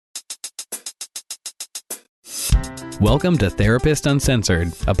Welcome to Therapist Uncensored,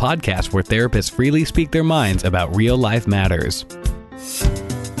 a podcast where therapists freely speak their minds about real-life matters.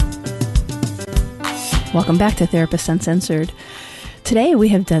 Welcome back to Therapist Uncensored. Today we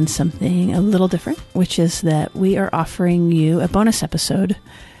have done something a little different, which is that we are offering you a bonus episode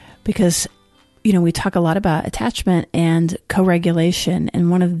because, we talk a lot about attachment and co-regulation, and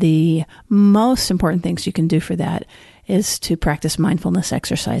one of the most important things you can do for that is to practice mindfulness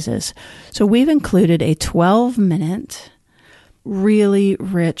exercises. So we've included a 12-minute, really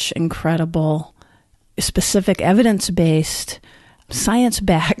rich, incredible, specific, evidence-based,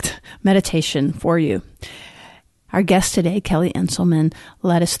 science-backed meditation for you. Our guest today, Kelly Inselmann,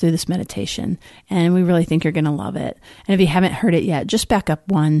 led us through this meditation, and we really think you're going to love it. And if you haven't heard it yet, just back up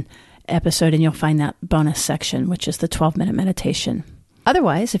one episode and you'll find that bonus section, which is the 12-minute meditation.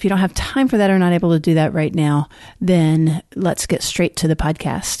 Otherwise, if you don't have time for that or not able to do that right now, then let's get straight to the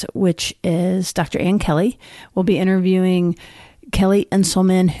podcast, which is Dr. Ann Kelly. We'll be interviewing Kelly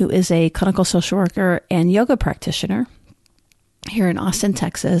Inselmann, who is a clinical social worker and yoga practitioner here in Austin,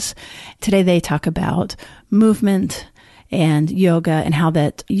 Texas. Today they talk about movement and yoga and how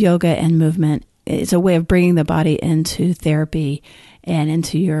that yoga and movement is a way of bringing the body into therapy and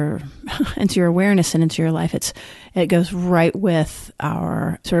into your awareness and into your life. It goes right with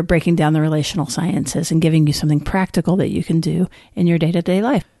our sort of breaking down the relational sciences and giving you something practical that you can do in your day-to-day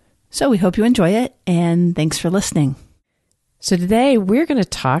life. So we hope you enjoy it, and thanks for listening. So today we're going to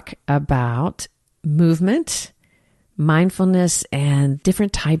talk about movement, mindfulness, and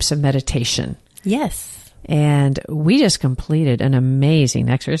different types of meditation. Yes. And we just completed an amazing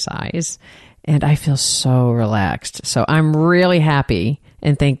exercise, and I feel so relaxed. So I'm really happy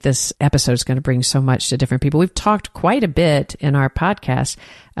and think this episode is going to bring so much to different people. We've talked quite a bit in our podcast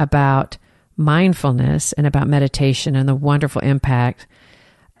about mindfulness and about meditation and the wonderful impact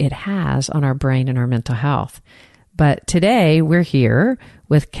it has on our brain and our mental health. But today we're here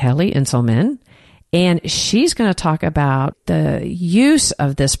with Kelly Inselmann, and she's going to talk about the use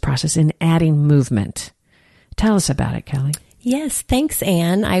of this process in adding movement. Tell us about it, Kelly. Yes, thanks,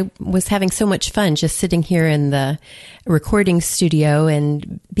 Anne. I was having so much fun just sitting here in the recording studio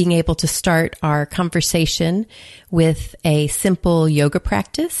and being able to start our conversation with a simple yoga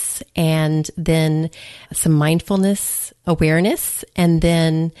practice and then some mindfulness awareness and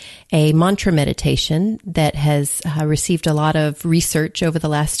then a mantra meditation that has received a lot of research over the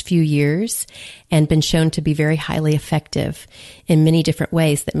last few years and been shown to be very highly effective in many different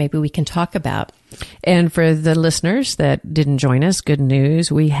ways that maybe we can talk about. And for the listeners that didn't join us, good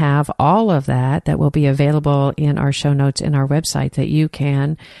news. We have all of that will be available in our show notes in our website that you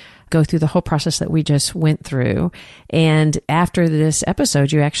can go through the whole process that we just went through. And after this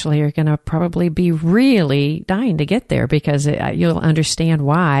episode, you actually are going to probably be really dying to get there because you'll understand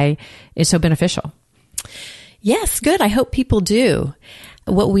why it's so beneficial. Yes, good. I hope people do.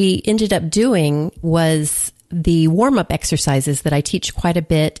 What we ended up doing was the warm-up exercises that I teach quite a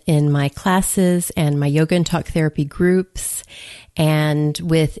bit in my classes and my yoga and talk therapy groups and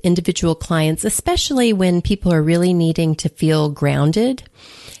with individual clients, especially when people are really needing to feel grounded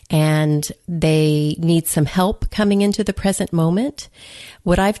and they need some help coming into the present moment.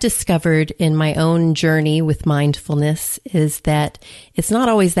 What I've discovered in my own journey with mindfulness is that it's not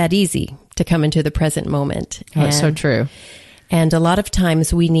always that easy to come into the present moment. Oh, it's so true. And a lot of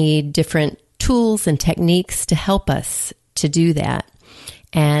times we need different tools and techniques to help us to do that.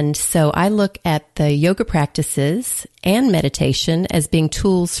 And so I look at the yoga practices and meditation as being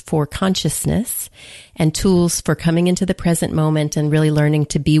tools for consciousness and tools for coming into the present moment and really learning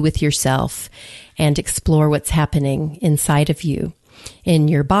to be with yourself and explore what's happening inside of you, in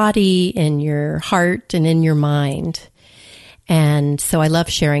your body, in your heart, and in your mind. And so I love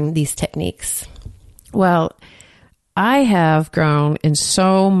sharing these techniques. Well, I have grown in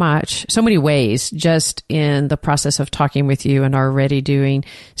so many ways just in the process of talking with you and already doing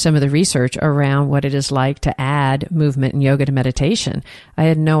some of the research around what it is like to add movement and yoga to meditation. I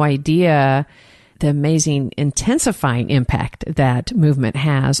had no idea the amazing intensifying impact that movement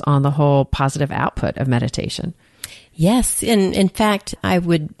has on the whole positive output of meditation. Yes. And in fact, I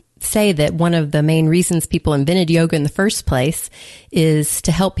would say that one of the main reasons people invented yoga in the first place is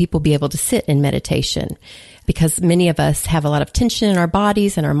to help people be able to sit in meditation. Because many of us have a lot of tension in our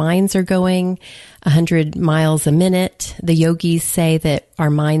bodies and our minds are going 100 miles a minute. The yogis say that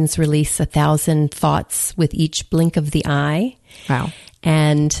our minds release 1,000 thoughts with each blink of the eye. Wow.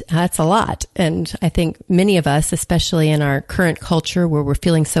 And that's a lot. And I think many of us, especially in our current culture where we're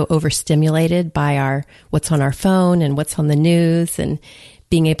feeling so overstimulated by what's on our phone and what's on the news and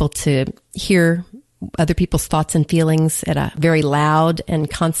being able to hear other people's thoughts and feelings at a very loud and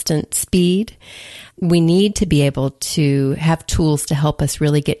constant speed. We need to be able to have tools to help us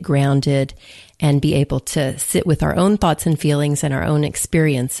really get grounded and be able to sit with our own thoughts and feelings and our own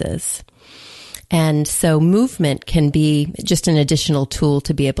experiences. And so movement can be just an additional tool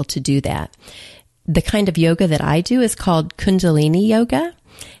to be able to do that. The kind of yoga that I do is called Kundalini yoga,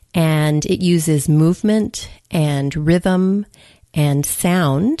 and it uses movement and rhythm and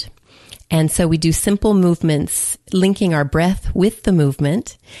sound. And so we do simple movements, linking our breath with the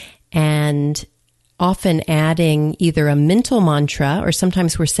movement, and often adding either a mental mantra, or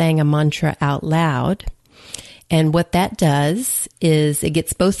sometimes we're saying a mantra out loud. And what that does is it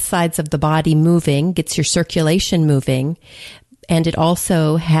gets both sides of the body moving, gets your circulation moving, and it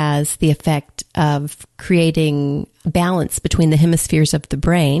also has the effect of creating balance between the hemispheres of the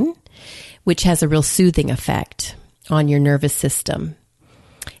brain, which has a real soothing effect on your nervous system.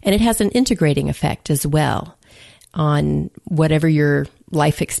 And it has an integrating effect as well on whatever your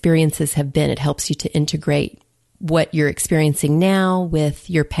life experiences have been. It helps you to integrate what you're experiencing now with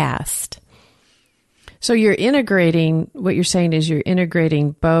your past. So you're integrating, what you're saying is you're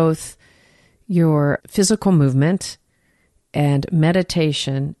integrating both your physical movement and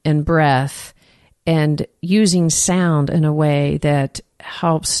meditation and breath and using sound in a way that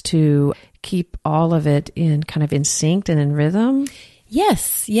helps to keep all of it in kind of in sync and in rhythm?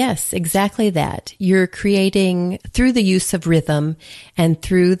 Yes, exactly that. You're creating through the use of rhythm and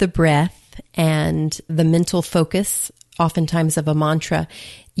through the breath and the mental focus, oftentimes of a mantra,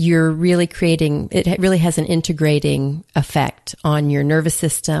 you're really creating, it really has an integrating effect on your nervous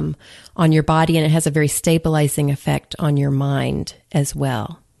system, on your body, and it has a very stabilizing effect on your mind as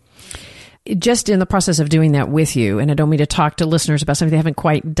well. Just in the process of doing that with you, and I don't mean to talk to listeners about something they haven't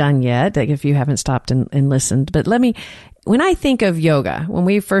quite done yet, like if you haven't stopped and listened, but when I think of yoga, when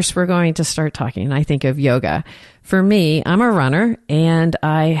we first were going to start talking, I think of yoga. For me, I'm a runner, and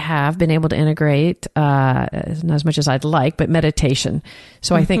I have been able to integrate, not as much as I'd like, but meditation.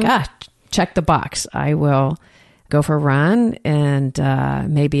 So I think, check the box. I will go for a run and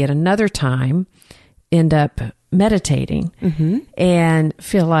maybe at another time end up meditating and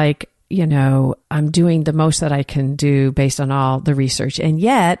feel like, I'm doing the most that I can do based on all the research. And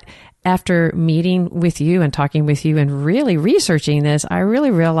yet, after meeting with you and talking with you and really researching this, I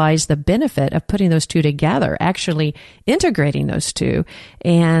really realized the benefit of putting those two together, actually integrating those two.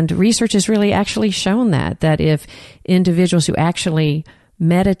 And research has really actually shown that if individuals who actually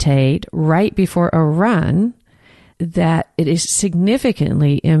meditate right before a run, that it is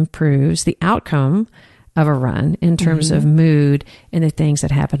significantly improves the outcome of a run in terms of mood and the things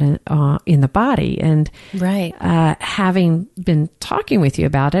that happen in the body. And having been talking with you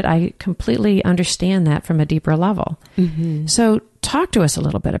about it, I completely understand that from a deeper level. So talk to us a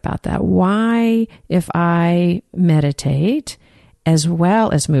little bit about that. Why, if I meditate as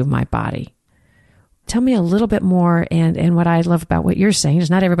well as move my body? Tell me a little bit more. And what I love about what you're saying is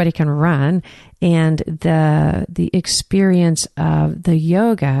not everybody can run. And the experience of the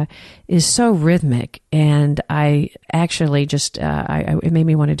yoga is so rhythmic. And I actually it made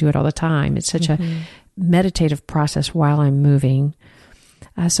me want to do it all the time. It's such a meditative process while I'm moving.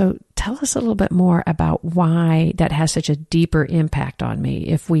 So tell us a little bit more about why that has such a deeper impact on me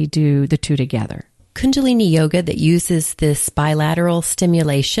if we do the two together. Kundalini yoga that uses this bilateral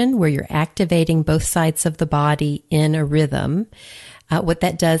stimulation where you're activating both sides of the body in a rhythm. What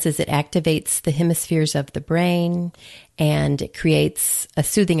that does is it activates the hemispheres of the brain and it creates a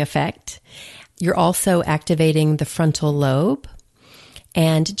soothing effect. You're also activating the frontal lobe.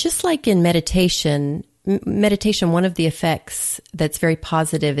 And just like in meditation, one of the effects that's very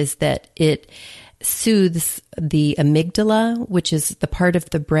positive is that it soothes the amygdala, which is the part of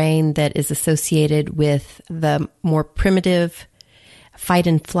the brain that is associated with the more primitive fight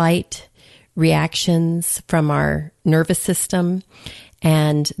and flight reactions from our nervous system.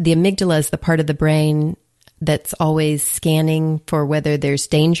 And the amygdala is the part of the brain that's always scanning for whether there's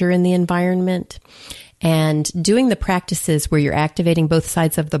danger in the environment. And doing the practices where you're activating both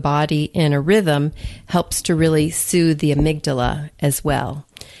sides of the body in a rhythm helps to really soothe the amygdala as well.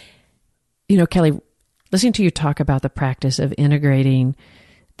 Kelly, listening to you talk about the practice of integrating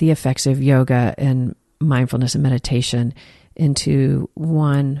the effects of yoga and mindfulness and meditation into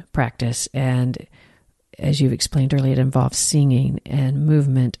one practice, and as you've explained earlier, it involves singing and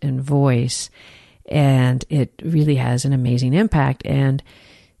movement and voice, and it really has an amazing impact. And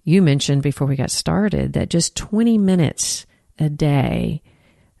you mentioned before we got started that just 20 minutes a day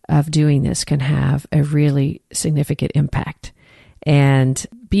of doing this can have a really significant impact. And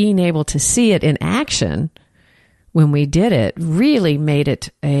being able to see it in action when we did it, really made it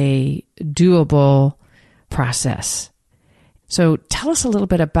a doable process. So tell us a little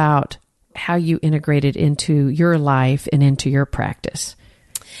bit about how you integrated into your life and into your practice.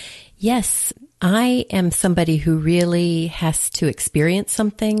 Yes, I am somebody who really has to experience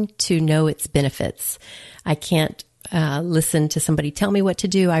something to know its benefits. I can't listen to somebody tell me what to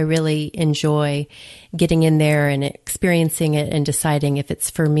do. I really enjoy getting in there and experiencing it and deciding if it's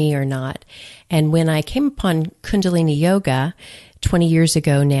for me or not. And when I came upon Kundalini Yoga 20 years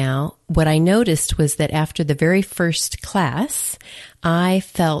ago now, what I noticed was that after the very first class, I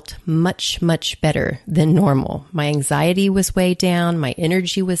felt much, much better than normal. My anxiety was way down, my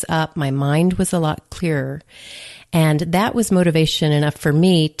energy was up, my mind was a lot clearer. And that was motivation enough for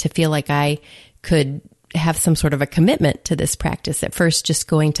me to feel like I could have some sort of a commitment to this practice. At first, just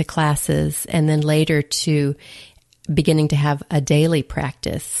going to classes, and then later to beginning to have a daily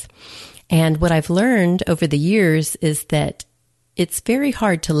practice. And what I've learned over the years is that it's very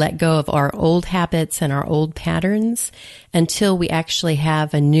hard to let go of our old habits and our old patterns until we actually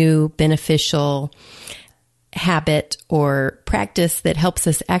have a new beneficial habit or practice that helps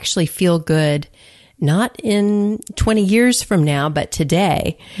us actually feel good, not in 20 years from now, but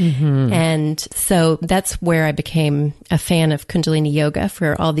today. Mm-hmm. And so that's where I became a fan of Kundalini Yoga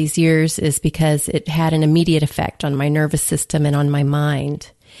for all these years, is because it had an immediate effect on my nervous system and on my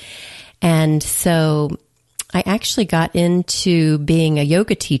mind. And so I actually got into being a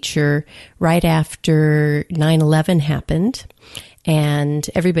yoga teacher right after 9/11 happened. And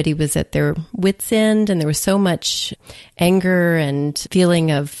everybody was at their wits' end, and there was so much anger and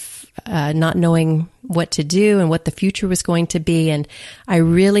feeling of not knowing what to do and what the future was going to be. And I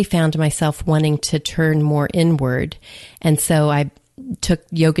really found myself wanting to turn more inward. And so I took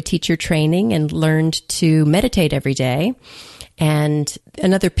yoga teacher training and learned to meditate every day. And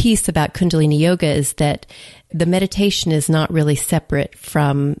another piece about Kundalini Yoga is that the meditation is not really separate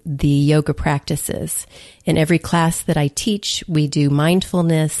from the yoga practices. In every class that I teach, we do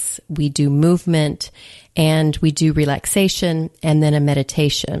mindfulness, we do movement, and we do relaxation, and then a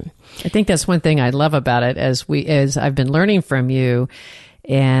meditation. I think that's one thing I love about it, as I've been learning from you,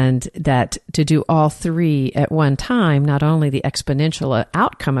 and that to do all three at one time, not only the exponential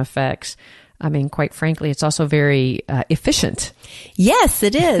outcome effects, I mean, quite frankly, it's also very efficient. Yes,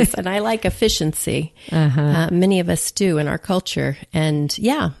 it is. And I like efficiency. Many of us do in our culture. And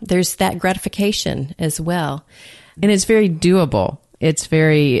yeah, there's that gratification as well. And it's very doable. It's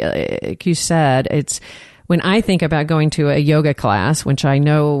very, like you said, it's when I think about going to a yoga class, which I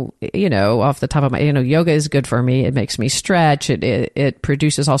know, off the top of my, yoga is good for me. It makes me stretch. It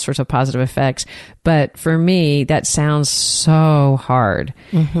produces all sorts of positive effects. But for me, that sounds so hard.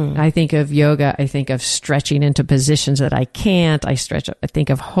 Mm-hmm. I think of yoga. I think of stretching into positions that I can't. I think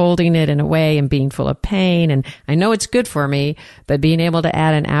of holding it in a way and being full of pain. And I know it's good for me, but being able to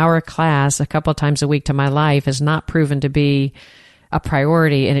add an hour class a couple of times a week to my life has not proven to be a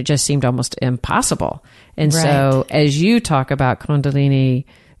priority, and it just seemed almost impossible. And right. So as you talk about Kundalini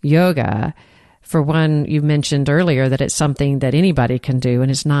Yoga, for one, you mentioned earlier that it's something that anybody can do, and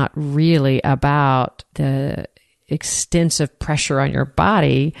it's not really about the extensive pressure on your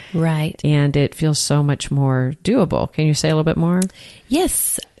body. Right. And it feels so much more doable. Can you say a little bit more?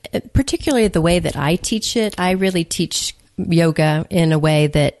 Yes. Particularly the way that I teach it, I really teach yoga in a way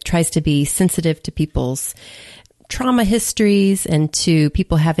that tries to be sensitive to people's trauma histories and to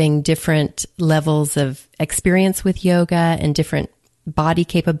people having different levels of experience with yoga and different body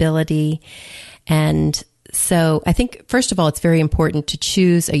capability. And so I think, first of all, it's very important to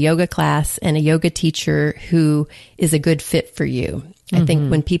choose a yoga class and a yoga teacher who is a good fit for you. I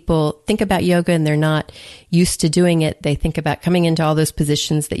think when people think about yoga and they're not used to doing it, they think about coming into all those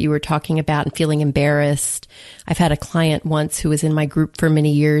positions that you were talking about and feeling embarrassed. I've had a client once who was in my group for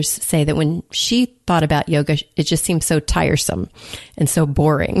many years say that when she thought about yoga, it just seemed so tiresome and so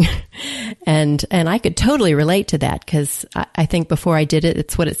boring. And I could totally relate to that, because I think before I did it,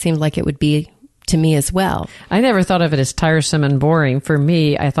 it's what it seemed like it would be to me as well. I never thought of it as tiresome and boring. For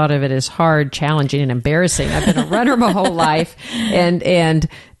me, I thought of it as hard, challenging, and embarrassing. I've been a runner my whole life, and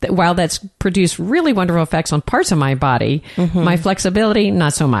while that's produced really wonderful effects on parts of my body, my flexibility,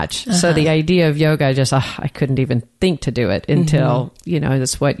 not so much. So the idea of yoga, I couldn't even think to do it until,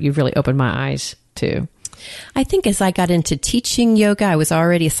 that's what you've really opened my eyes to. I think as I got into teaching yoga, I was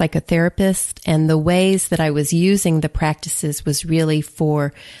already a psychotherapist, and the ways that I was using the practices was really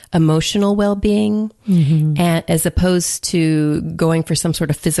for emotional well-being, and as opposed to going for some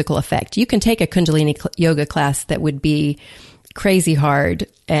sort of physical effect. You can take a Kundalini yoga class that would be crazy hard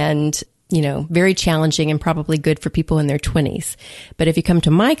and very challenging and probably good for people in their 20s. But if you come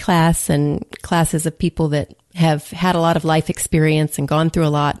to my class and classes of people that have had a lot of life experience and gone through a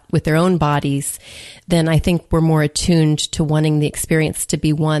lot with their own bodies, then I think we're more attuned to wanting the experience to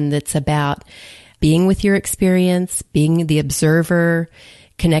be one that's about being with your experience, being the observer,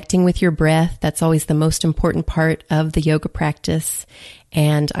 connecting with your breath. That's always the most important part of the yoga practice.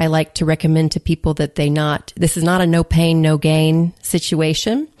 And I like to recommend to people that this is not a no pain, no gain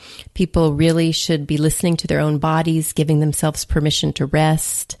situation. People really should be listening to their own bodies, giving themselves permission to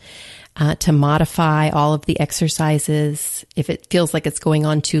rest, to modify all of the exercises. If it feels like it's going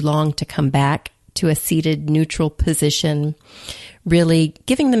on too long, to come back to a seated neutral position, really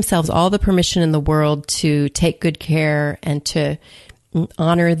giving themselves all the permission in the world to take good care and to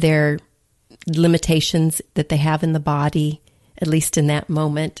honor their limitations that they have in the body, at least in that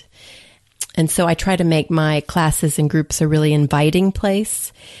moment. And so I try to make my classes and groups a really inviting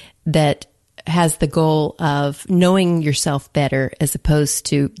place that has the goal of knowing yourself better as opposed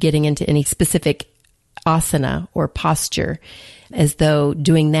to getting into any specific asana or posture, as though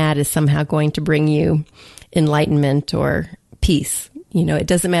doing that is somehow going to bring you enlightenment or peace. You know, it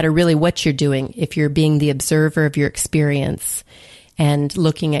doesn't matter really what you're doing if you're being the observer of your experience and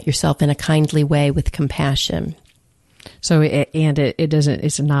looking at yourself in a kindly way with compassion. So,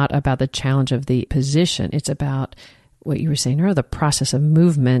 it's not about the challenge of the position. It's about what you were saying earlier, the process of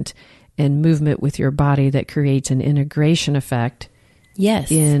movement and movement with your body that creates an integration effect.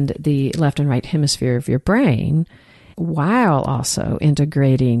 Yes. In the left and right hemisphere of your brain, while also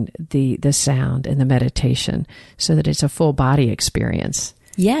integrating the sound and the meditation so that it's a full body experience.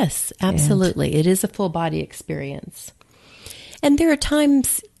 Yes, absolutely. It is a full body experience. And there are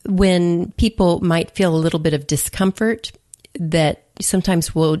times when people might feel a little bit of discomfort, that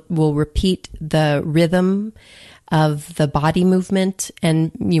sometimes we'll repeat the rhythm of the body movement,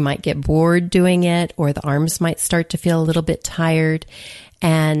 and you might get bored doing it, or the arms might start to feel a little bit tired.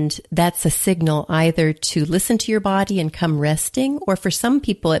 And that's a signal either to listen to your body and come resting, or for some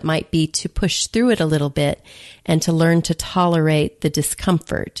people it might be to push through it a little bit and to learn to tolerate the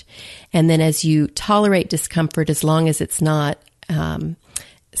discomfort. And then as you tolerate discomfort, as long as it's not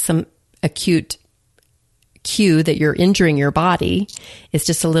some acute cue that you're injuring your body, it's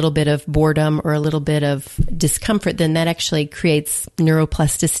just a little bit of boredom or a little bit of discomfort, then that actually creates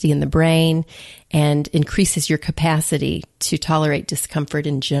neuroplasticity in the brain and increases your capacity to tolerate discomfort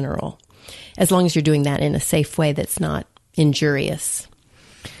in general, as long as you're doing that in a safe way that's not injurious.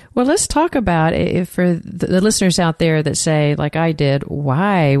 Well, let's talk about it for the listeners out there that say, like I did,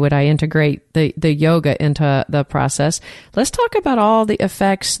 why would I integrate the yoga into the process? Let's talk about all the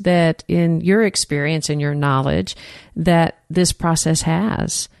effects that, in your experience and your knowledge, that this process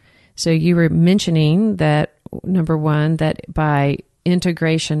has. So you were mentioning that, number one, that by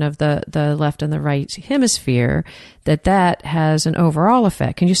integration of the left and the right hemisphere, that has an overall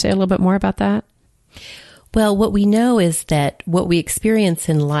effect. Can you say a little bit more about that? Well, what we know is that what we experience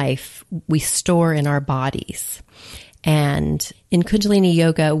in life, we store in our bodies. And in Kundalini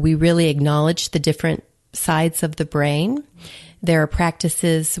Yoga, we really acknowledge the different sides of the brain. There are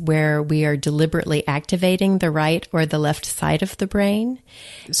practices where we are deliberately activating the right or the left side of the brain.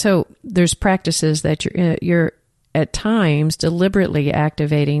 So there's practices that you're at times deliberately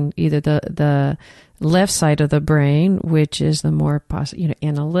activating either the left side of the brain, which is the more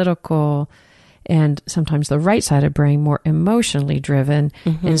analytical, and sometimes the right side of the brain more emotionally driven.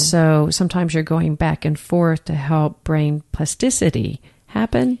 Mm-hmm. And so sometimes you're going back and forth to help brain plasticity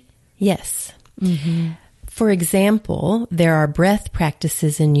happen. Yes. Mm-hmm. For example, there are breath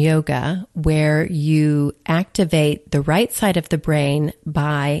practices in yoga where you activate the right side of the brain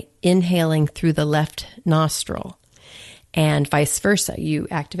by inhaling through the left nostril, and vice versa. You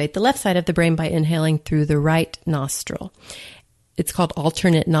activate the left side of the brain by inhaling through the right nostril. It's called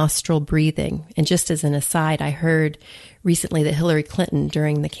alternate nostril breathing. And just as an aside, I heard recently that Hillary Clinton,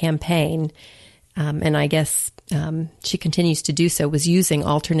 during the campaign, and I guess she continues to do so, was using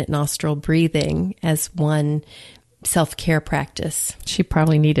alternate nostril breathing as one self-care practice. She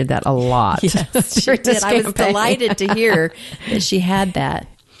probably needed that a lot. Yes, she did. I was delighted to hear that she had that.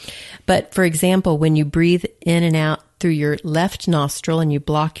 But for example, when you breathe in and out through your left nostril and you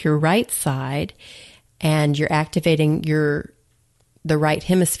block your right side, and you're activating the right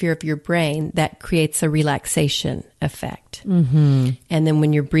hemisphere of your brain, that creates a relaxation effect. Mm-hmm. And then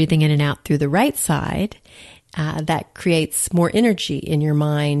when you're breathing in and out through the right side, that creates more energy in your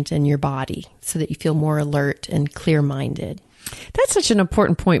mind and your body so that you feel more alert and clear-minded. That's such an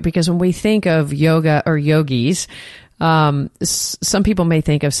important point, because when we think of yoga or yogis, some people may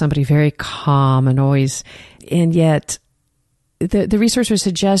think of somebody very calm and always, and yet the research would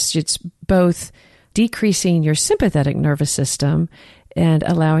suggest it's both decreasing your sympathetic nervous system and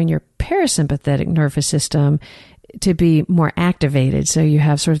allowing your parasympathetic nervous system to be more activated. So you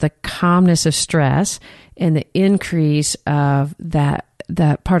have sort of the calmness of stress and the increase of that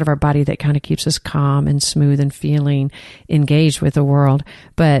part of our body that kind of keeps us calm and smooth and feeling engaged with the world.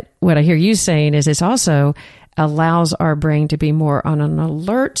 But what I hear you saying is it's also allows our brain to be more on an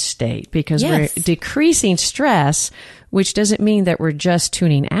alert state because we're decreasing stress, which doesn't mean that we're just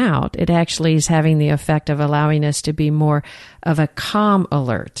tuning out. It actually is having the effect of allowing us to be more of a calm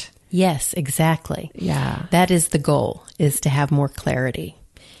alert. Yes, exactly. Yeah. That is the goal, is to have more clarity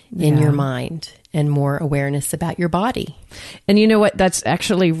in your mind and more awareness about your body. And you know what? That's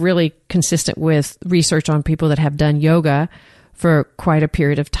actually really consistent with research on people that have done yoga for quite a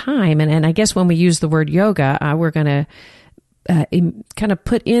period of time. And I guess when we use the word yoga, we're going to kind of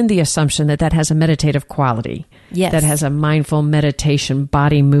put in the assumption that has a meditative quality. Yes. That has a mindful meditation,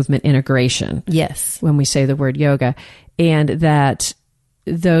 body movement integration. Yes. When we say the word yoga. And that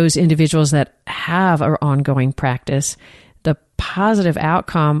those individuals that have an ongoing practice, the positive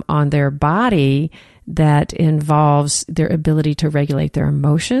outcome on their body that involves their ability to regulate their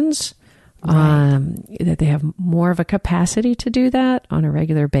emotions, that they have more of a capacity to do that on a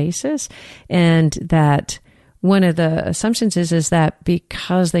regular basis. And that one of the assumptions is that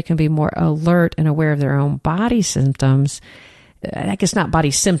because they can be more alert and aware of their own body symptoms, I guess not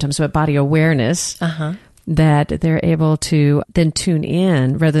body symptoms, but body awareness, that they're able to then tune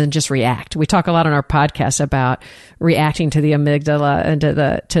in rather than just react. We talk a lot on our podcast about reacting to the amygdala and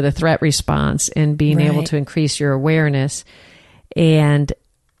to the threat response and being able to increase your awareness. And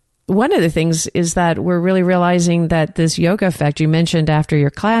one of the things is that we're really realizing that this yoga effect, you mentioned after your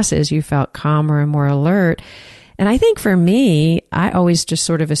classes, you felt calmer and more alert. And I think for me, I always just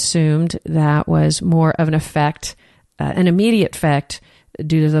sort of assumed that was more of an effect, an immediate effect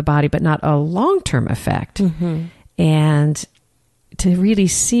due to the body, but not a long-term effect. And to really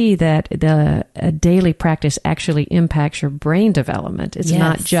see that a daily practice actually impacts your brain development. It's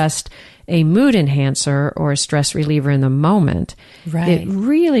not just a mood enhancer or a stress reliever in the moment. It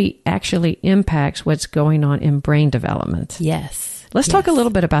really actually impacts what's going on in brain development. Let's talk a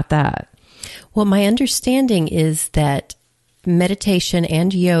little bit about that. Well, my understanding is that meditation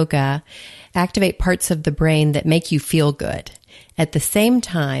and yoga activate parts of the brain that make you feel good at the same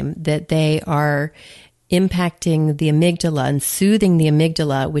time that they are impacting the amygdala and soothing the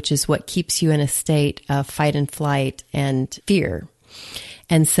amygdala, which is what keeps you in a state of fight and flight and fear.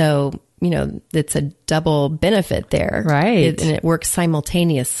 And so, you know, it's a double benefit there. Right. And it works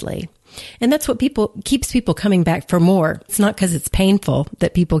simultaneously. And that's what keeps people coming back for more. It's not because it's painful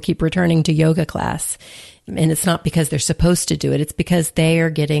that people keep returning to yoga class. And it's not because they're supposed to do it. It's because they are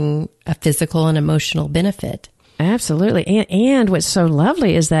getting a physical and emotional benefit. Absolutely. And what's so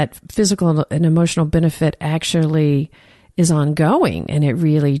lovely is that physical and emotional benefit actually is ongoing and it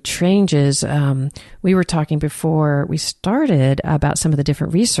really changes. We were talking before we started about some of the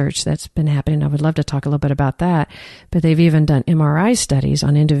different research that's been happening. I would love to talk a little bit about that, but they've even done MRI studies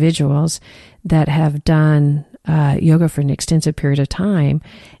on individuals that have done yoga for an extensive period of time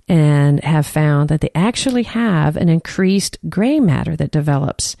and have found that they actually have an increased gray matter that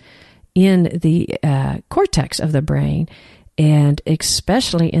develops in the cortex of the brain, and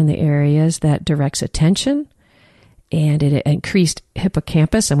especially in the areas that directs attention, and it increased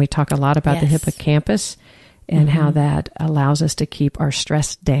hippocampus, and we talk a lot about the hippocampus and how that allows us to keep our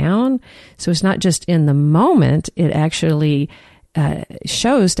stress down. So it's not just in the moment, it actually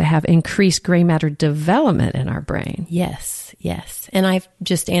shows to have increased gray matter development in our brain. Yes. And I've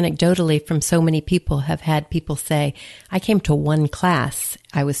just anecdotally from so many people have had people say, I came to one class,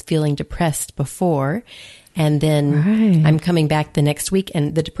 I was feeling depressed before, and then I'm coming back the next week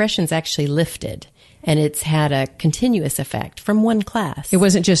and the depression's actually lifted. And it's had a continuous effect from one class. It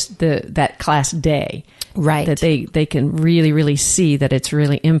wasn't just that class day. Right. That they can really, really see that it's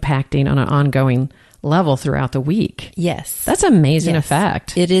really impacting on an ongoing level throughout the week. Yes. That's an amazing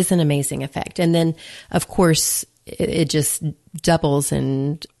effect. It is an amazing effect. And then, of course, it just doubles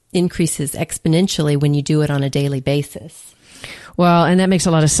and increases exponentially when you do it on a daily basis. Well, and that makes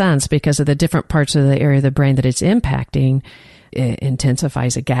a lot of sense because of the different parts of the area of the brain that it's impacting. It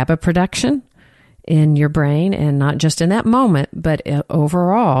intensifies a GABA production in your brain, and not just in that moment, but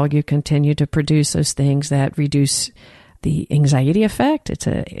overall, you continue to produce those things that reduce the anxiety effect. It's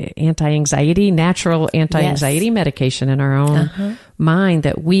a natural anti-anxiety medication in our own mind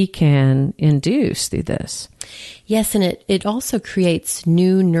that we can induce through this. Yes, and it also creates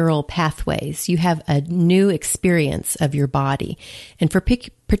new neural pathways. You have a new experience of your body. And for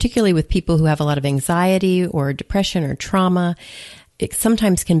particularly with people who have a lot of anxiety or depression or trauma, it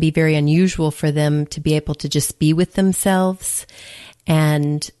sometimes can be very unusual for them to be able to just be with themselves.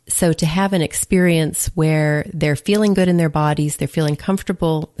 And so to have an experience where they're feeling good in their bodies, they're feeling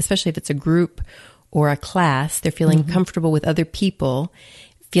comfortable, especially if it's a group or a class, they're feeling comfortable with other people,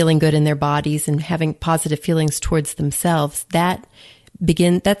 feeling good in their bodies and having positive feelings towards themselves, that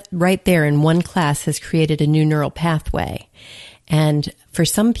right there in one class has created a new neural pathway. And for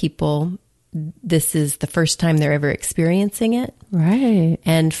some people, this is the first time they're ever experiencing it. Right.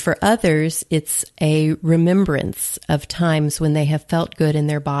 And for others, it's a remembrance of times when they have felt good in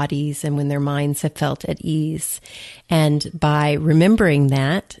their bodies and when their minds have felt at ease. And by remembering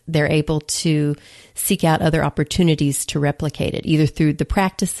that, they're able to seek out other opportunities to replicate it, either through the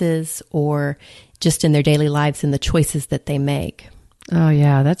practices or just in their daily lives and the choices that they make. Oh,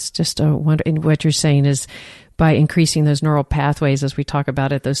 yeah. That's just a wonder. And what you're saying is by increasing those neural pathways, as we talk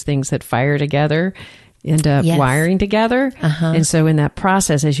about it, those things that fire together end up wiring together. And so in that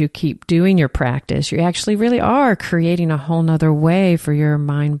process, as you keep doing your practice, you actually really are creating a whole nother way for your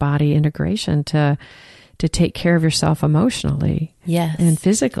mind-body integration to take care of yourself emotionally and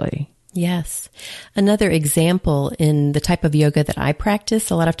physically. Yes. Another example in the type of yoga that I practice,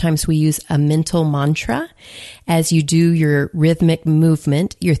 a lot of times we use a mental mantra. As you do your rhythmic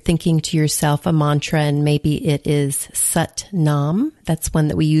movement, you're thinking to yourself a mantra, and maybe it is Sat Nam. That's one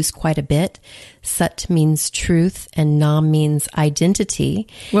that we use quite a bit. Sat means truth and Nam means identity.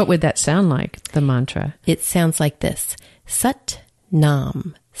 What would that sound like, the mantra? It sounds like this. Sat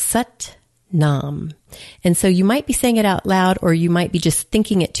Nam. Sat Nam. And so you might be saying it out loud, or you might be just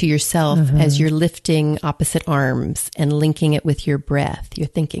thinking it to yourself as you're lifting opposite arms and linking it with your breath. You're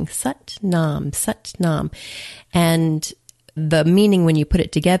thinking Sat Nam, Sat Nam. And the meaning when you put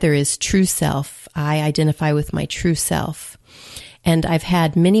it together is true self. I identify with my true self. And I've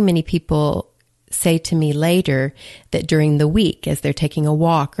had many, many people say to me later that during the week, as they're taking a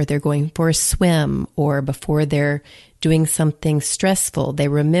walk or they're going for a swim or before they're doing something stressful, they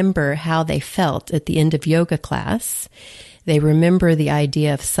remember how they felt at the end of yoga class. They remember the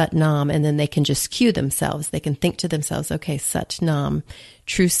idea of Sat Nam, and then they can just cue themselves. They can think to themselves, okay, Sat Nam,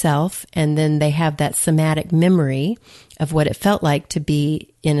 true self. And then they have that somatic memory of what it felt like to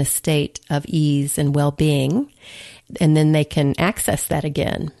be in a state of ease and well-being. And then they can access that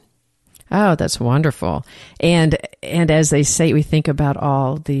again. Oh, that's wonderful. And as they say, we think about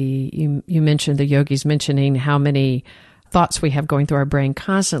all you mentioned the yogis mentioning how many thoughts we have going through our brain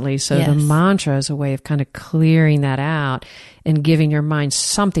constantly. So the mantra is a way of kind of clearing that out and giving your mind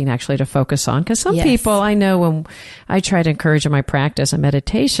something actually to focus on. Because some people, I know when I try to encourage in my practice a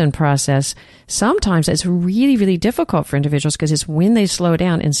meditation process, sometimes it's really, really difficult for individuals because it's when they slow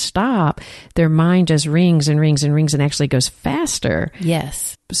down and stop, their mind just rings and rings and rings and actually goes faster.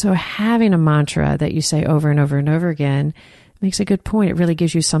 Yes. So having a mantra that you say over and over and over again makes a good point. It really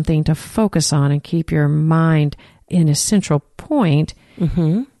gives you something to focus on and keep your mind in a central point.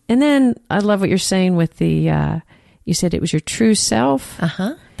 And then I love what you're saying with the, you said it was your true self.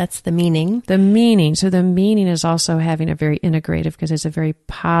 That's the meaning. The meaning. So the meaning is also having a very integrative, because it's a very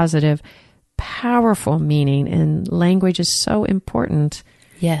positive, powerful meaning. And language is so important.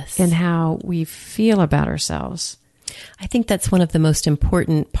 Yes. In how we feel about ourselves. I think that's one of the most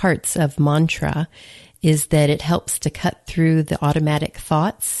important parts of mantra, is that it helps to cut through the automatic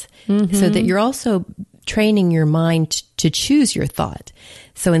thoughts so that you're also training your mind to choose your thought.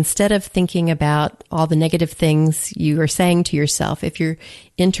 So instead of thinking about all the negative things you are saying to yourself, if you're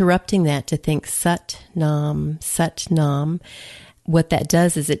interrupting that to think Sat Nam, what that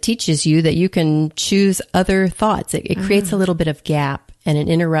does is it teaches you that you can choose other thoughts. It creates a little bit of gap and an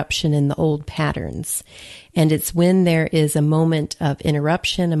interruption in the old patterns. And it's when there is a moment of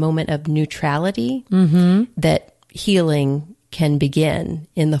interruption, a moment of neutrality, that healing can begin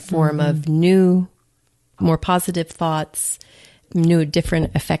in the form of new, more positive thoughts, new,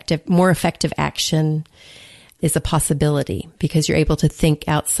 different, more effective action is a possibility because you're able to think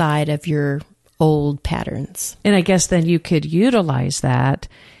outside of your old patterns. And I guess then you could utilize that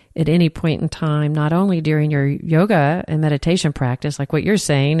at any point in time, not only during your yoga and meditation practice, like what you're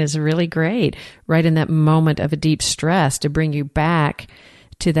saying is really great, right in that moment of a deep stress to bring you back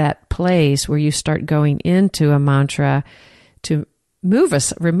to that place where you start going into a mantra to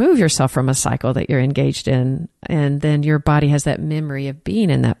remove yourself from a cycle that you're engaged in. And then your body has that memory of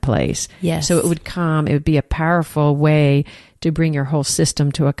being in that place. Yes. So it would be a powerful way to bring your whole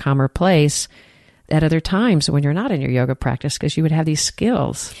system to a calmer place at other times when you're not in your yoga practice, because you would have these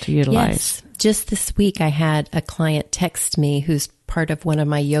skills to utilize. Yes. Just this week, I had a client text me who's part of one of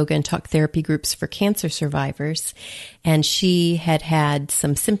my yoga and talk therapy groups for cancer survivors. And she had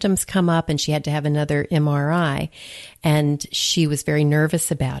some symptoms come up and she had to have another MRI. And she was very nervous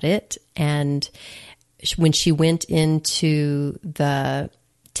about it. And when she went into the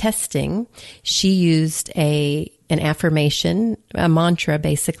testing, she used an affirmation, a mantra,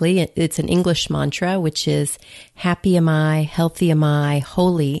 basically. It's an English mantra, which is happy am I, healthy am I,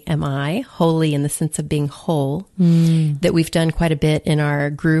 holy am I, holy in the sense of being whole, that we've done quite a bit in our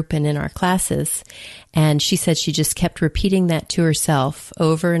group and in our classes. And she said she just kept repeating that to herself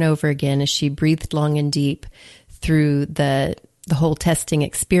over and over again as she breathed long and deep through the whole testing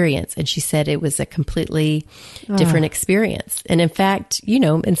experience. And she said it was a completely different experience. And in fact,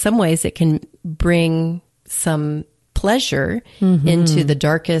 in some ways it can bring some pleasure into the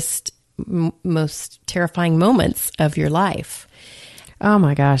darkest, most terrifying moments of your life. Oh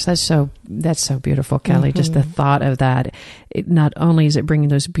my gosh, that's so beautiful, Kelly. Just the thought of that. Not only is it bringing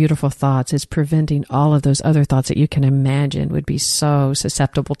those beautiful thoughts, it's preventing all of those other thoughts that you can imagine would be so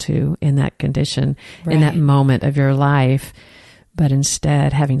susceptible to in that condition, in that moment of your life. But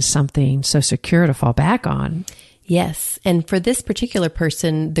instead having something so secure to fall back on. Yes. And for this particular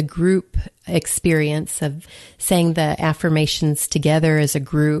person, the group experience of saying the affirmations together as a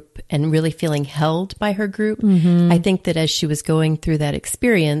group and really feeling held by her group, I think that as she was going through that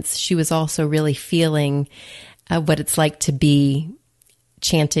experience, she was also really feeling what it's like to be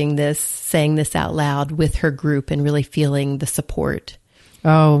chanting this, saying this out loud with her group and really feeling the support.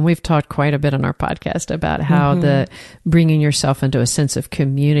 Oh, and we've talked quite a bit on our podcast about how the bringing yourself into a sense of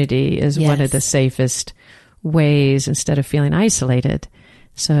community is one of the safest ways instead of feeling isolated.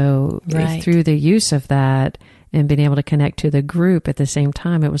 So through the use of that and being able to connect to the group at the same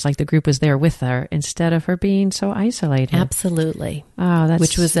time, it was like the group was there with her instead of her being so isolated. Absolutely. Oh,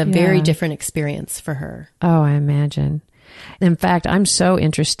 which was a very different experience for her. Oh, I imagine. In fact, I'm so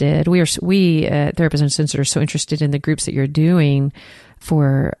interested. We at Therapists Uncensored are so interested in the groups that you're doing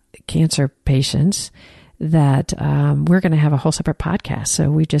for cancer patients that we're going to have a whole separate podcast. So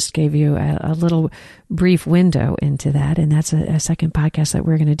we just gave you a little brief window into that. And that's a second podcast that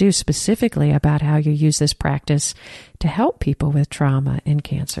we're going to do specifically about how you use this practice to help people with trauma and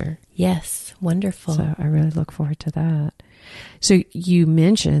cancer. Yes, wonderful. So I really look forward to that. So you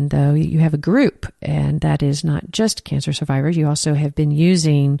mentioned, though, you have a group, and that is not just cancer survivors. You also have been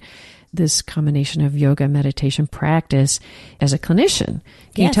using this combination of yoga meditation practice as a clinician.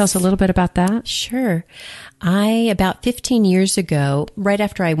 Can you tell us a little bit about that? Sure. About 15 years ago, right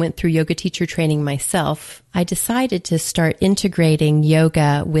after I went through yoga teacher training myself, I decided to start integrating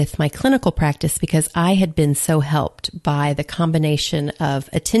yoga with my clinical practice because I had been so helped by the combination of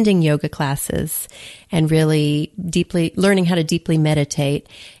attending yoga classes and really deeply learning how to deeply meditate,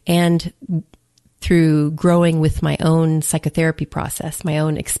 and through growing with my own psychotherapy process, my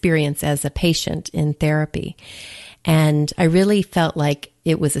own experience as a patient in therapy. And I really felt like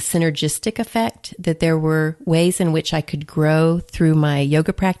it was a synergistic effect, that there were ways in which I could grow through my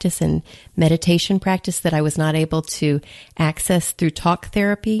yoga practice and meditation practice that I was not able to access through talk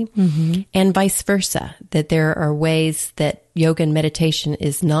therapy, and vice versa, that there are ways that yoga and meditation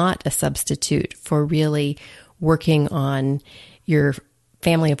is not a substitute for really working on your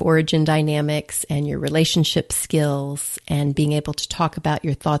family of origin dynamics and your relationship skills and being able to talk about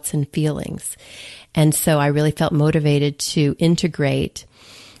your thoughts and feelings. And so I really felt motivated to integrate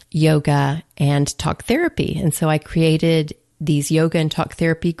yoga and talk therapy. And so I created these yoga and talk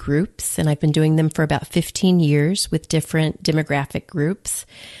therapy groups, and I've been doing them for about 15 years with different demographic groups.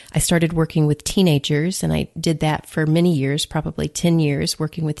 I started working with teenagers, and I did that for many years, probably 10 years,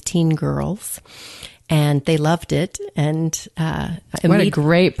 working with teen girls. And they loved it. And what a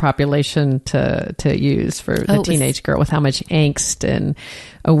great population to use for the teenage girl, with how much angst and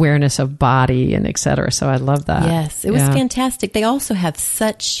awareness of body and et cetera. So I love that. Yes, it was fantastic. They also have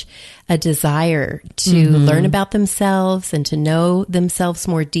such a desire to learn about themselves and to know themselves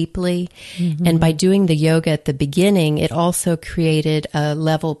more deeply. And by doing the yoga at the beginning, it also created a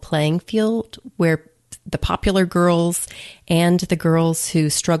level playing field where the popular girls and the girls who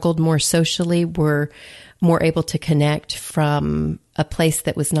struggled more socially were more able to connect from a place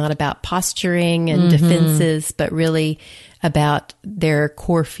that was not about posturing and defenses, but really about their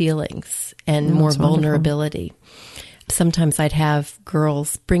core feelings and more vulnerability. Sometimes I'd have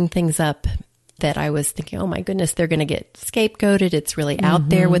girls bring things up that I was thinking, oh my goodness, they're going to get scapegoated. It's really out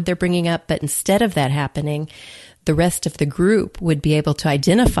there what they're bringing up. But instead of that happening, the rest of the group would be able to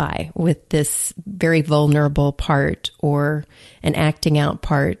identify with this very vulnerable part or an acting out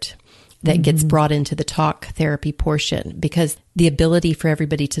part that gets brought into the talk therapy portion, because the ability for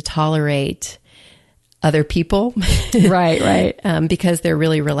everybody to tolerate other people, right, because they're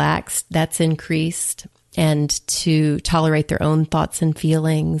really relaxed, that's increased, and to tolerate their own thoughts and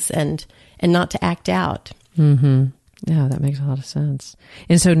feelings and not to act out. Yeah, that makes a lot of sense.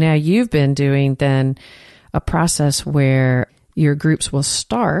 And so now you've been doing then a process where your groups will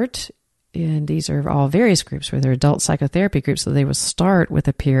start, and these are all various groups, where they're adult psychotherapy groups, so they will start with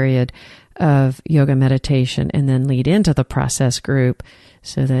a period of yoga meditation and then lead into the process group,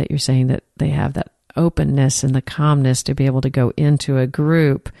 so that you're saying that they have that openness and the calmness to be able to go into a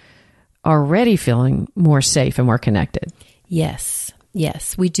group already feeling more safe and more connected. Yes.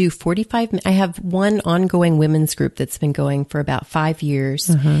 Yes. We do 45. I have one ongoing women's group that's been going for about 5 years.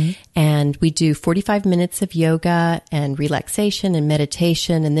 And we do 45 minutes of yoga and relaxation and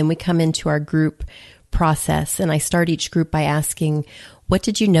meditation. And then we come into our group process. And I start each group by asking, what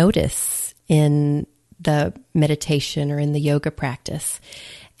did you notice in the meditation or in the yoga practice?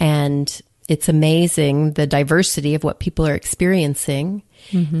 And it's amazing the diversity of what people are experiencing.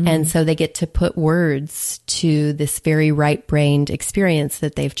 And so they get to put words to this very right-brained experience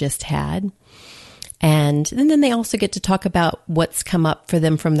that they've just had. And then they also get to talk about what's come up for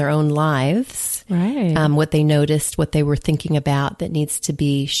them from their own lives, Right. What they noticed, what they were thinking about that needs to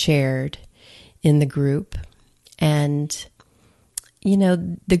be shared in the group. And you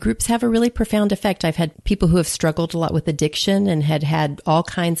know, the groups have a really profound effect. I've had people who have struggled a lot with addiction and had all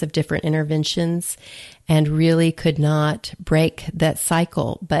kinds of different interventions and really could not break that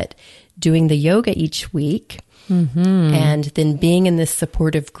cycle. But doing the yoga each week and then being in this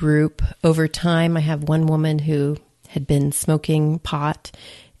supportive group over time, I have one woman who had been smoking pot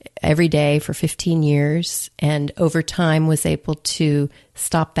every day for 15 years and over time was able to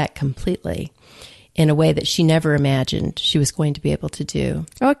stop that completely, in a way that she never imagined she was going to be able to do.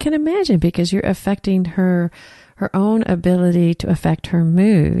 Oh, I can imagine, because you're affecting her own ability to affect her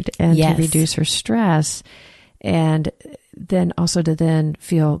mood and Yes. to reduce her stress, and then also to then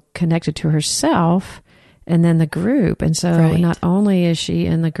feel connected to herself and then the group. And so Right. not only is she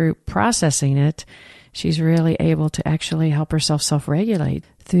in the group processing it, she's really able to actually help herself self-regulate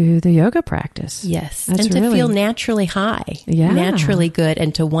through the yoga practice. Yes. That's and to really- feel naturally high, Yeah. naturally good,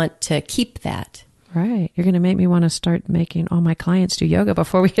 and to want to keep that. Right. You're going to make me want to start making all my clients do yoga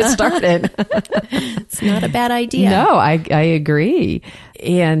before we get started. It's not a bad idea. No, I agree.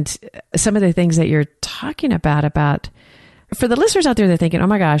 And some of the things that you're talking about, for the listeners out there, they're thinking, oh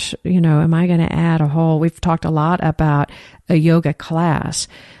my gosh, you know, am I going to add a whole, we've talked a lot about a yoga class,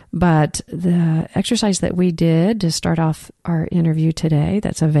 but the exercise that we did to start off our interview today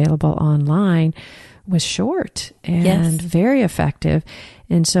that's available online was short and Yes. very effective.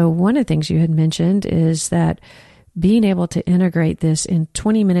 And so one of the things you had mentioned is that being able to integrate this in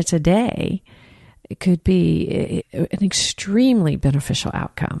 20 minutes a day, it could be an extremely beneficial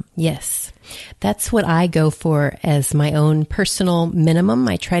outcome. Yes. That's what I go for as my own personal minimum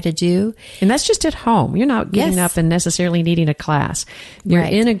I try to do. And that's just at home. You're not getting Yes. up and necessarily needing a class. You're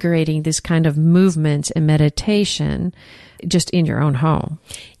Right. integrating this kind of movement and meditation just in your own home.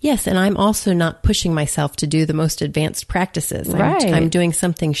 Yes, and I'm also not pushing myself to do the most advanced practices. Right. I'm doing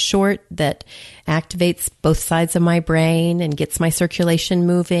something short that activates both sides of my brain and gets my circulation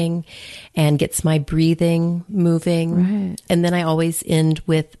moving and gets my breathing moving. Right. And then I always end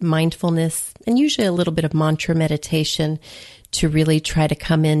with mindfulness and usually a little bit of mantra meditation to really try to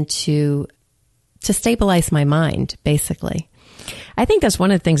come into, to stabilize my mind, basically. I think that's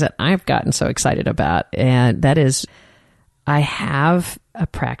one of the things that I've gotten so excited about, and that is I have a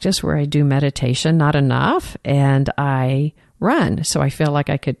practice where I do meditation, not enough, and I run. So I feel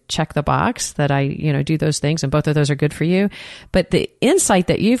like I could check the box that I, do those things, and both of those are good for you. But the insight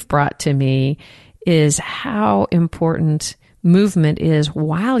that you've brought to me is how important movement is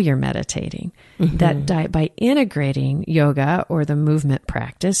while you're meditating. That by integrating yoga or the movement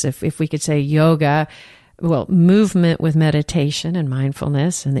practice, if we could say yoga, well, movement with meditation and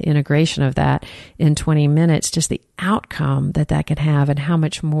mindfulness and the integration of that in 20 minutes, just the outcome that could have and how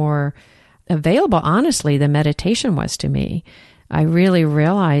much more available, honestly, the meditation was to me. I really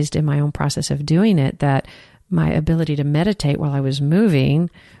realized in my own process of doing it that my ability to meditate while I was moving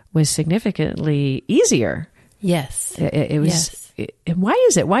was significantly easier. Yes. It was. Yes. Why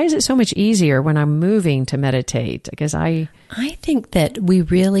is it? Why is it so much easier when I'm moving to meditate? Because I think that we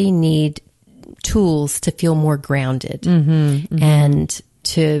really need tools to feel more grounded and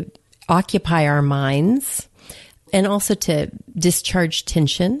to occupy our minds and also to discharge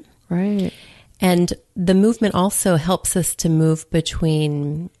tension. right. And the movement also helps us to move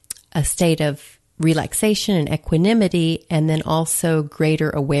between a state of relaxation and equanimity and then also greater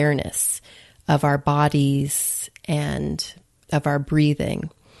awareness of our bodies and of our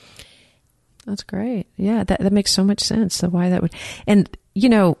breathing. That's great. Yeah, that makes so much sense. So why that would, and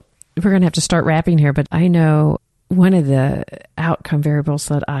we're going to have to start wrapping here, but I know one of the outcome variables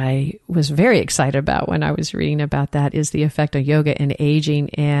that I was very excited about when I was reading about that is the effect of yoga in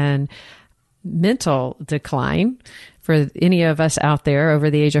aging and mental decline. For any of us out there over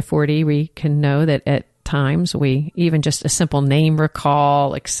the age of 40, we can know that at times we, even just a simple name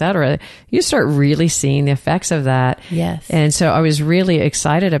recall, etc., you start really seeing the effects of that. Yes. And so I was really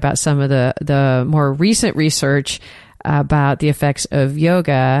excited about some of the more recent research about the effects of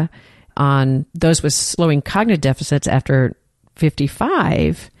yoga on those with slowing cognitive deficits after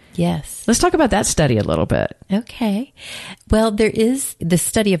 55. Yes. Let's talk about that study a little bit. Okay. Well, there is the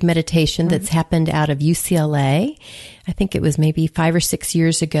study of meditation that's happened out of UCLA. I think it was maybe 5 or 6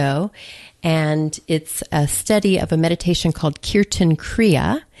 years ago. And it's a study of a meditation called Kirtan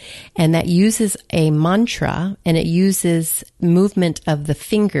Kriya. And that uses a mantra, and it uses movement of the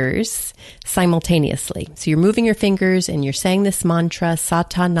fingers simultaneously. So you're moving your fingers and you're saying this mantra,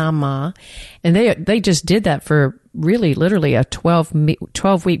 Satanama. And they just did that for really literally a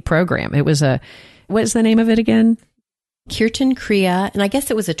 12-week program. It was what's the name of it again? Kirtan Kriya. And I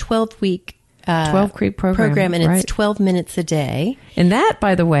guess it was a 12-week 12-week program, and right. It's 12 minutes a day. And that,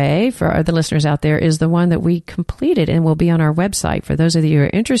 by the way, for the listeners out there, is the one that we completed and will be on our website for those of you who are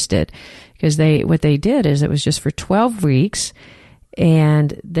interested. Because what they did is it was just for 12 weeks,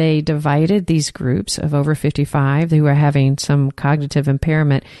 and they divided these groups of over 55 who were having some cognitive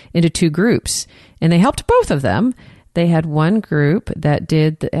impairment into 2 groups. And they helped both of them. They had one group that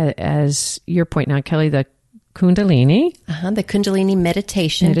did, as you're pointing out, Kelly, the Kundalini. The Kundalini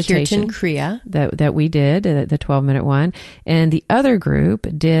meditation, Kirtan Kriya. That we did, the 12-minute one. And the other group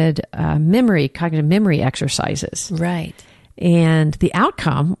did cognitive memory exercises. Right. And the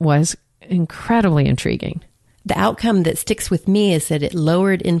outcome was incredibly intriguing. The outcome that sticks with me is that it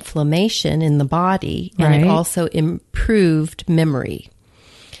lowered inflammation in the body, and Right. it also improved memory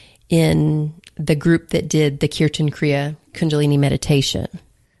in the group that did the Kirtan Kriya Kundalini meditation.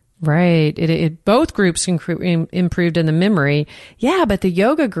 Right. It both groups improved in the memory. Yeah, but the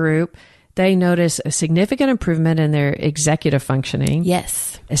yoga group, they noticed a significant improvement in their executive functioning.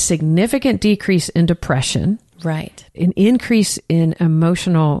 Yes. A significant decrease in depression. Right. An increase in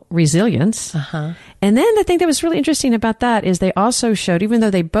emotional resilience. Uh-huh. And then the thing that was really interesting about that is they also showed, even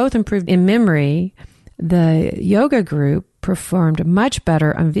though they both improved in memory, the yoga group performed much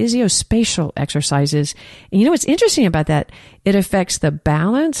better on visuospatial exercises. And you know what's interesting about that? It affects the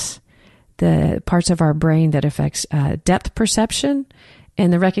balance, the parts of our brain that affects depth perception,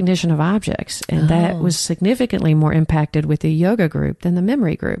 and the recognition of objects. And that was significantly more impacted with the yoga group than the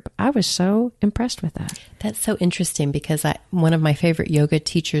memory group. I was so impressed with that. That's so interesting because one of my favorite yoga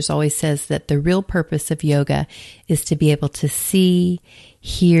teachers always says that the real purpose of yoga is to be able to see,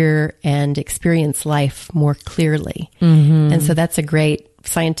 hear, and experience life more clearly. Mm-hmm. And so that's a great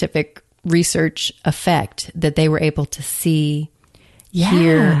scientific research effect that they were able to see,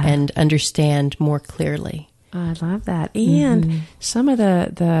 hear, and understand more clearly. I love that. And some of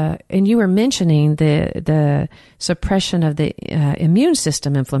the and you were mentioning the suppression of the immune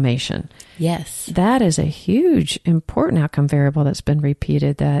system inflammation. Yes. That is a huge, important outcome variable that's been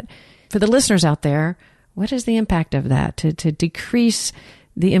repeated. That for the listeners out there, what is the impact of that? To decrease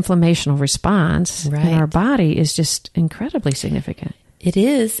the inflammational response in our body is just incredibly significant. It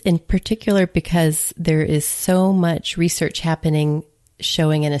is, in particular, because there is so much research happening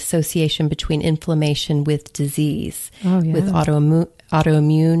showing an association between inflammation with disease, with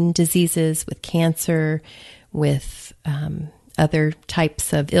autoimmune diseases, with cancer, with other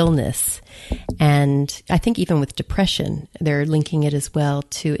types of illness. And I think even with depression, they're linking it as well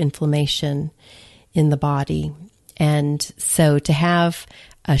to inflammation in the body. And so to have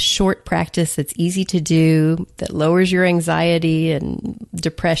a short practice that's easy to do, that lowers your anxiety and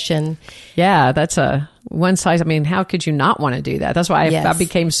depression. Yeah, that's a one size. I mean, how could you not want to do that? That's why I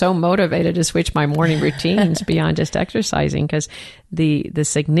became so motivated to switch my morning routines beyond just exercising, because the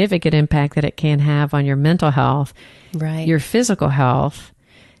significant impact that it can have on your mental health, your physical health.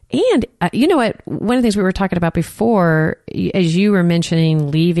 And you know what? One of the things we were talking about before, as you were mentioning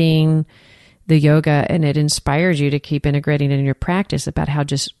leaving the yoga, and it inspired you to keep integrating it in your practice, about how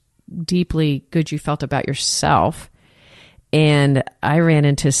just deeply good you felt about yourself. And I ran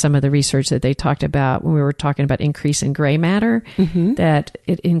into some of the research that they talked about when we were talking about increase in gray matter, that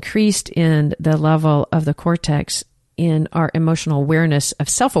it increased in the level of the cortex in our emotional awareness of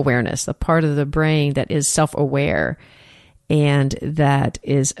self-awareness, the part of the brain that is self-aware, and that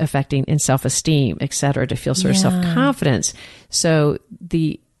is affecting in self-esteem, et cetera, to feel sort of self-confidence. So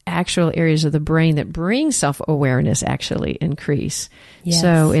the actual areas of the brain that bring self-awareness actually increase. Yes.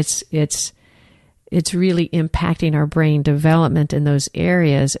 So it's really impacting our brain development in those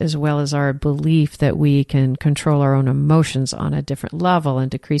areas, as well as our belief that we can control our own emotions on a different level and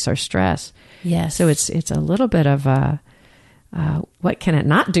decrease our stress. Yes. So it's a little bit of a, what can it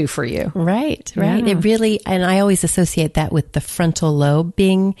not do for you? Right. Yeah. It really, and I always associate that with the frontal lobe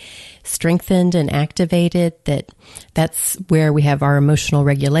being strengthened and activated, that's where we have our emotional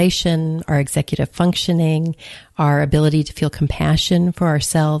regulation, our executive functioning, our ability to feel compassion for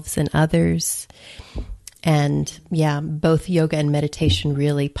ourselves and others. And yeah, both yoga and meditation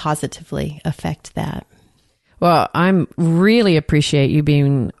really positively affect that. Well, I'm really appreciate you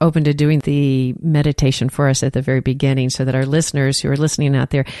being open to doing the meditation for us at the very beginning so that our listeners who are listening out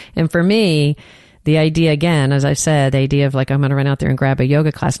there, and for me, the idea again, as I said, the idea of like, I'm going to run out there and grab a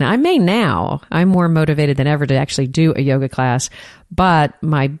yoga class. Now, I'm more motivated than ever to actually do a yoga class, but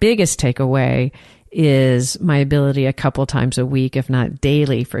my biggest takeaway is my ability a couple times a week, if not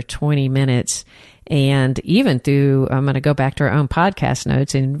daily, for 20 minutes. And even through, I'm going to go back to our own podcast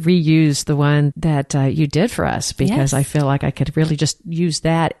notes and reuse the one that you did for us, because Yes. I feel like I could really just use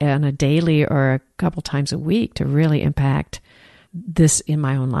that on a daily or a couple times a week to really impact this in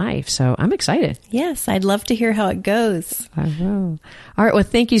my own life. So I'm excited. Yes, I'd love to hear how it goes. I will. All right. Well,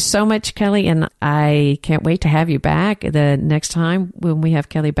 thank you so much, Kelly. And I can't wait to have you back. The next time when we have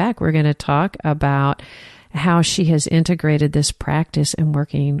Kelly back, we're going to talk about how she has integrated this practice in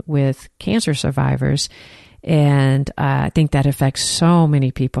working with cancer survivors. And I think that affects so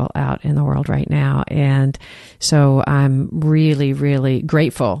many people out in the world right now. And so I'm really, really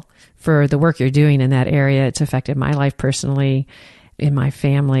grateful for the work you're doing in that area. It's affected my life personally, in my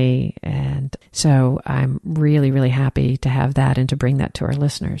family. And so I'm really, really happy to have that and to bring that to our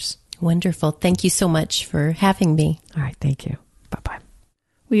listeners. Wonderful. Thank you so much for having me. All right. Thank you. Bye-bye.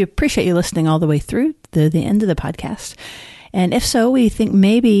 We appreciate you listening all the way through the end of the podcast. And if so, we think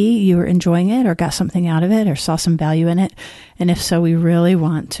maybe you were enjoying it or got something out of it or saw some value in it. And if so, we really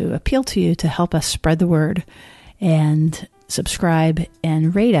want to appeal to you to help us spread the word and subscribe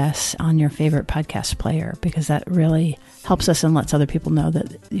and rate us on your favorite podcast player, because that really helps us and lets other people know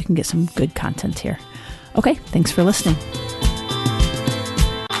that you can get some good content here. Okay, thanks for listening.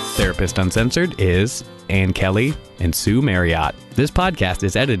 Therapist Uncensored is Ann Kelly and Sue Marriott. This podcast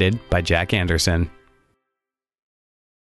is edited by Jack Anderson.